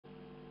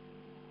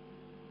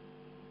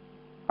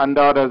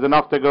Undoubtedly,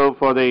 enough to go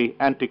for the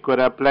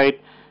Antequera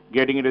plate.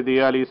 Getting into the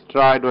early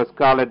stride was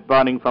Scarlet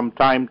Burning from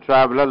Time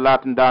Traveler.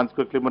 Latin Dance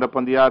quickly moved up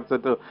on the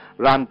outside to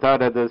run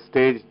third at the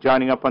stage.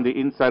 Joining up on the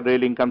inside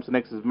railing comes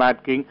next is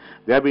Mad King.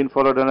 They have been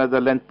followed another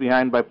length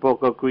behind by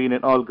Poker Queen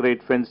and All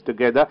Great Friends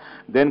together.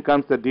 Then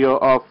comes the duo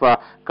of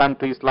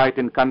Country's Light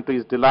and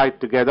Country's Delight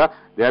together.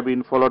 They have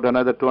been followed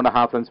another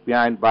 2.5 lengths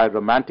behind by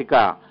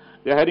Romantica.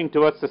 They're heading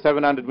towards the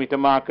 700-meter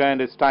marker,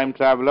 and it's Time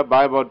Traveler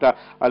by about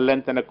a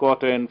length and a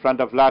quarter in front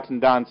of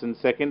Latin Dance in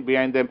second.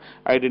 Behind them,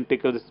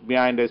 Identical is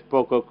behind is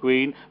Poker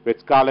Queen,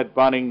 with Scarlet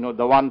Burning,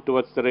 the one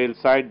towards the rail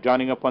side.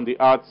 Joining up on the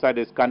outside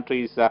is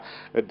Country's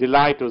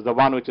Delight, who's the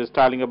one which is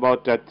trailing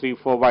about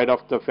 3-4 wide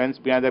off the fence.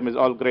 Behind them is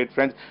All Great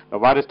Friends. The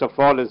widest of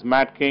all is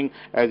Mad King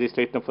as he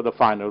straightened up for the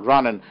final.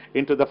 Running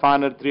into the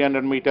final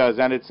 300 meters,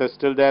 and it's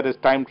still there is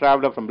Time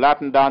Traveler from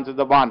Latin Dance is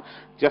the one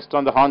just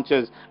on the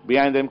haunches.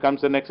 Behind them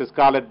comes the next is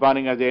Scarlet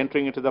Burning as they're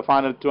entering into the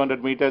final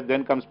 200 meters.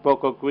 Then comes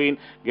Poker Queen.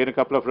 Get a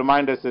couple of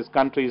reminders. This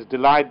Country's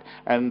Delight,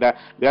 and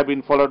they have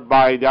been followed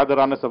by the other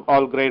runners of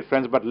All Great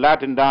Friends. But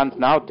Latin Dance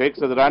now takes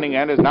the running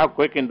and is now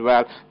quickened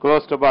well,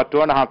 close to about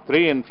 2.5,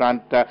 3 in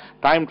front.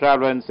 Time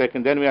Traveler in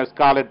second. Then we have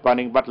Scarlet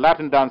Burning, but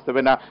Latin Dance the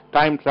winner.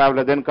 Time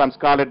Traveler. Then comes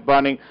Scarlet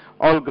Burning.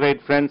 All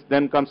Great Friends.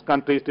 Then comes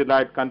Country's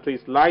Delight,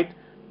 Country's Light.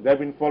 They've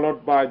been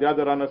followed by the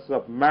other runners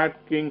of Mad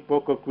King,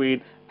 Poker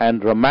Queen,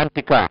 and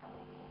Romantica.